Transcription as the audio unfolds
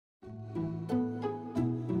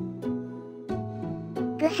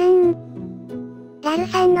ぐすん。ラル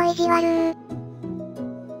さんの意地悪。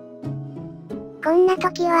こんな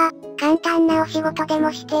時は、簡単なお仕事で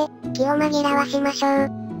もして、気を紛らわしましょ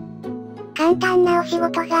う。簡単なお仕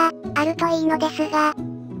事が、あるといいのですが。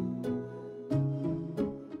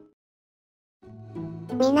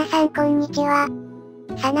皆さんこんにちは。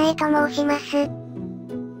さなえと申します。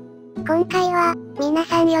今回は、皆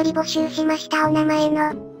さんより募集しましたお名前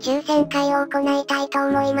の、抽選会を行いたいと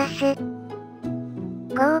思います。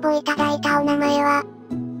ご応募いただいたお名前は、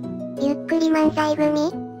ゆっくり漫才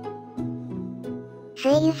組、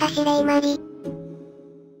水湯差し霊まり、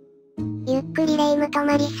ゆっくり霊夢と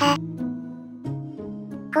魔理沙、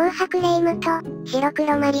紅白霊夢と白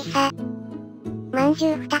黒魔理沙、まんじ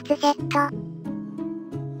ゅう2つセット、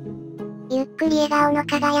ゆっくり笑顔の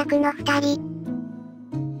輝くの2人、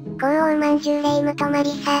紅黄まんじゅう霊夢と魔理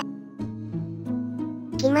沙、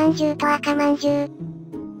黄まんじゅうと赤まんじゅう、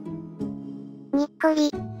にっこり、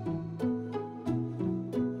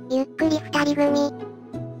ゆっくり2人組。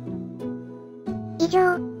以上、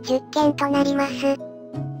10件となります。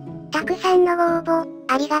たくさんのご応募、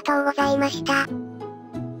ありがとうございました。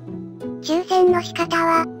抽選の仕方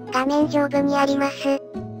は、画面上部にあります。ウ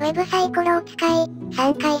ェブサイコロを使い、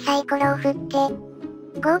3回サイコロを振って、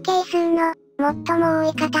合計数の、最も多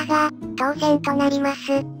い方が、当選となりま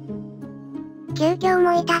す。急遽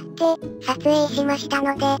も至って、撮影しました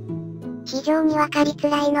ので、非常にわかり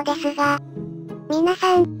づらいのですが、皆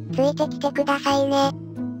さん、ついてきてくださいね。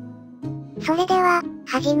それでは、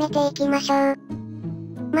始めていきましょう。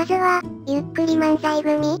まずは、ゆっくり漫才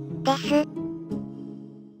組、です。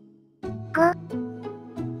5、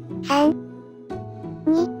3、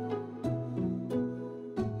2、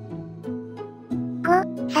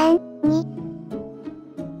5、3、2。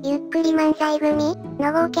ゆっくり漫才組、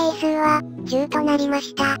の合計数は、10となりま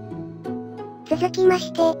した。続きま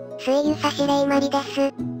して、水湯差し霊まりです。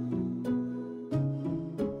5、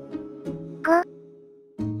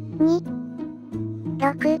2、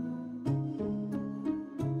6、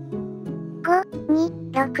5、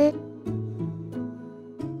2、6。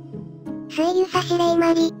水湯差し霊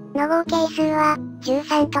まり、の合計数は、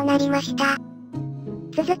13となりました。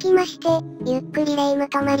続きまして、ゆっくり霊夢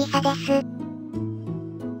と魔理沙です。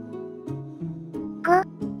5、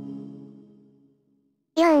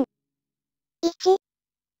4、1、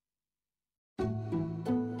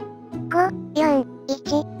5、4、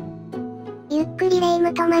1。ゆっくり霊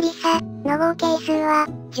夢と魔理沙、の合計数は、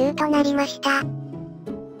10となりました。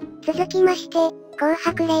続きまして、紅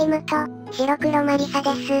白霊夢と、白黒魔理沙で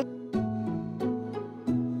す。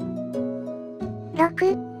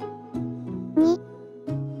6、2、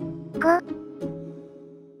5、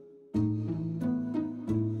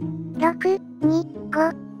6、2、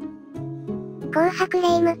5。紅白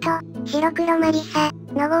霊夢と、白黒魔理沙、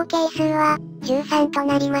の合計数は、13と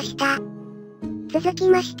なりました。続き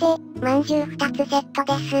まして、まんじゅう2つセット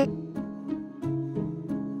です。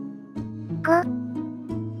5、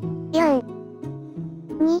4、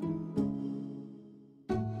2、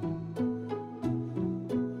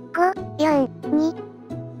5、4、2。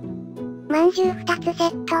まんじゅう2つセッ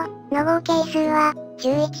ト、の合計数は、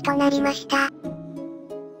11となりました。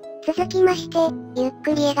続きまして、ゆっ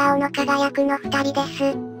くり笑顔の輝くの2人です。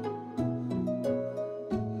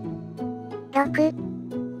6、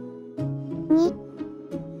2、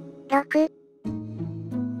6、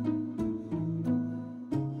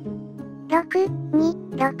6、2、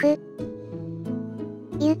6。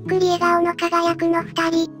ゆっくり笑顔の輝くの2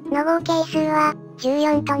人、の合計数は、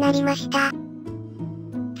14となりました。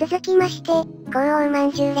続きまして、紅黄ま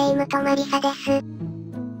んじゅう霊夢と魔理沙です。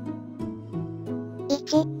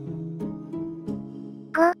1、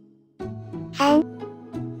5、3、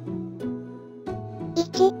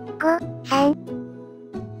1、5、3。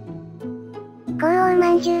紅黄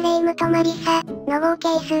まんじゅう霊夢と魔理沙、の合計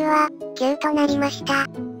数は、9となりました。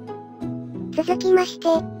続きまして、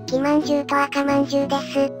黄まんじゅうと赤まんじゅうで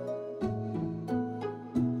す。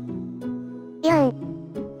4、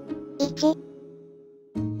1、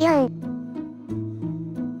4、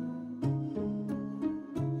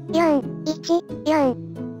4、1、4。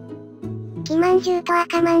黄まんじゅうと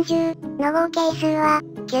赤まんじゅう、の合計数は、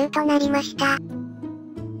9となりました。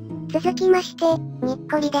続きまして、にっ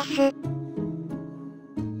こりです。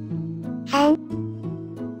3、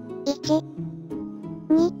1、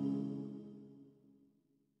2、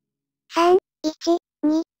3、1、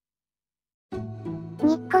2。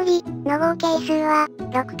にっこり、の合計数は、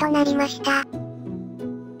6となりました。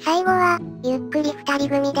最後は、ゆっくり2人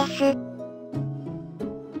組です。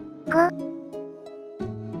5、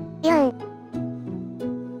4、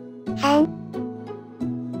3、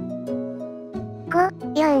5、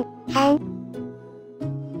4、3。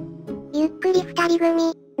人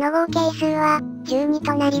組の合計数は12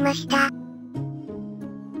となりました。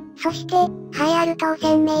そして、栄えある当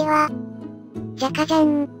選名は、じゃかじゃ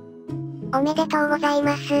ん。おめでとうござい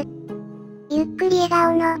ます。ゆっくり笑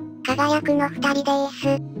顔の輝くの2人で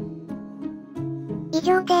す。以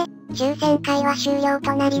上で、抽選会は終了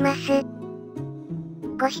となります。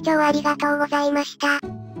ご視聴ありがとうございました。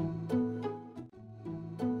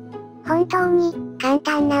本当に簡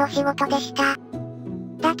単なお仕事でした。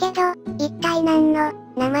だけど、一体何の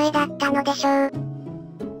名前だったのでしょう。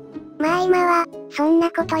まあ今は、そん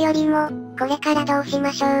なことよりも、これからどうし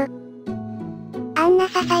ましょう。あんな些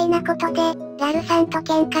細なことで、ラルさんと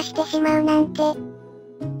喧嘩してしまうなんて。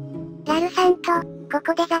ラルさんと、こ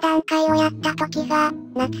こで座談会をやった時が、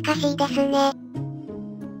懐かしいですね。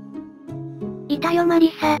いたよマ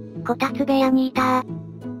リサ、こたつ部屋にいた。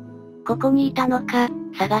ここにいたのか、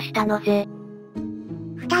探したのぜ。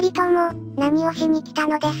二人とも、何をしに来た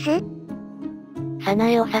のです？サナ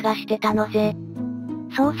エを探してたのぜ。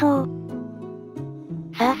そうそう。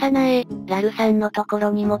さあサナエ、ラルさんのところ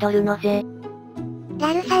に戻るのぜ。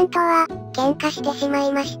ラルさんとは、喧嘩してしま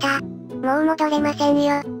いました。もう戻れません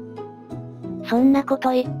よ。そんなこ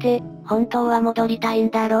と言って、本当は戻りたいん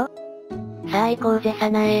だろ？さあ行こうぜサ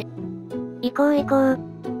ナエ。行こう行こう。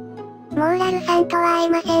もうラルさんとは会え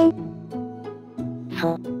ません。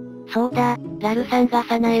そうだ、ラルさんが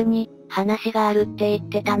サナエに、話があるって言っ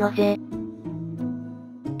てたのぜ。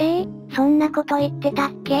そんなこと言ってた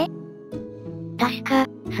っけ？確か、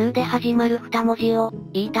数で始まる2文字を、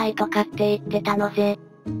言いたいとかって言ってたのぜ。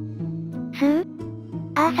数？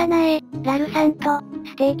ああサナエ、ラルさんと、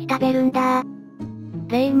ステーキ食べるんだ。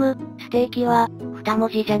レイム、ステーキは、2文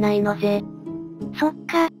字じゃないのぜ。そっ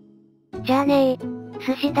か。じゃあね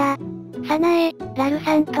寿司だ。サナエ、ラル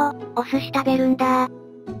さんと、お寿司食べるんだ。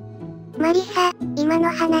マリサ、今の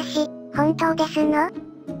話、本当ですの？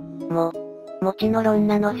もちろん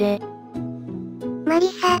なのぜ。マリ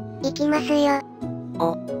サ、行きますよ。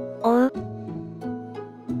おう。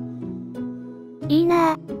いい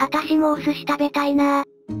なぁ、あたしもお寿司食べたいなぁ。